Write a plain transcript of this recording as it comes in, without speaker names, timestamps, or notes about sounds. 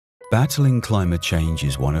Battling climate change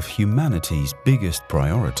is one of humanity's biggest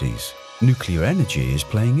priorities. Nuclear energy is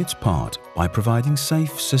playing its part by providing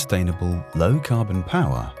safe, sustainable, low-carbon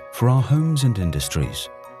power for our homes and industries.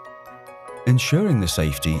 Ensuring the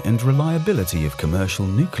safety and reliability of commercial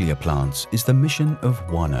nuclear plants is the mission of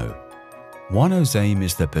WANO. WANO's aim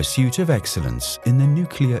is the pursuit of excellence in the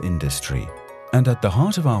nuclear industry, and at the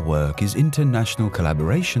heart of our work is international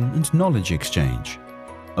collaboration and knowledge exchange.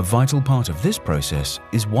 A vital part of this process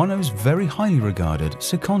is WANO's very highly regarded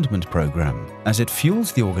Secondment program, as it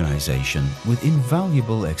fuels the organization with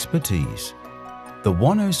invaluable expertise. The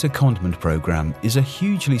WANO Secondment program is a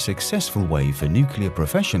hugely successful way for nuclear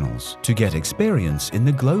professionals to get experience in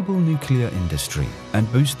the global nuclear industry and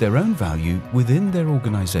boost their own value within their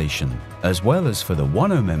organization, as well as for the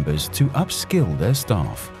WANO members to upskill their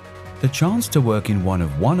staff. The chance to work in one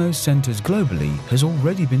of WANO's centers globally has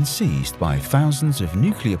already been seized by thousands of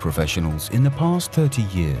nuclear professionals in the past 30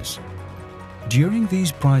 years. During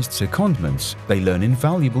these prized secondments, they learn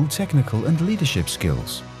invaluable technical and leadership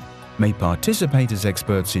skills, may participate as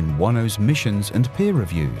experts in WANO's missions and peer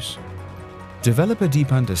reviews, develop a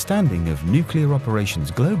deep understanding of nuclear operations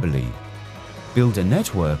globally, build a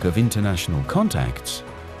network of international contacts,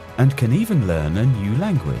 and can even learn a new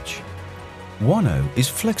language. WANO is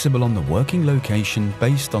flexible on the working location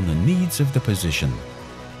based on the needs of the position.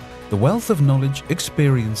 The wealth of knowledge,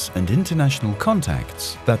 experience, and international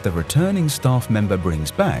contacts that the returning staff member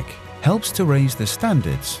brings back helps to raise the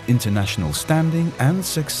standards, international standing, and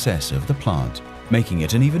success of the plant, making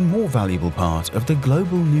it an even more valuable part of the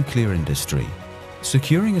global nuclear industry.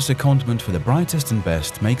 Securing a secondment for the brightest and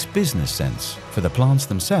best makes business sense for the plants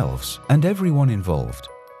themselves and everyone involved.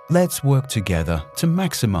 Let's work together to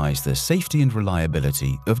maximize the safety and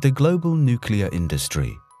reliability of the global nuclear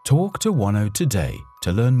industry. Talk to WANO today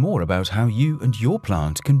to learn more about how you and your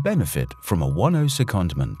plant can benefit from a WANO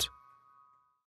secondment.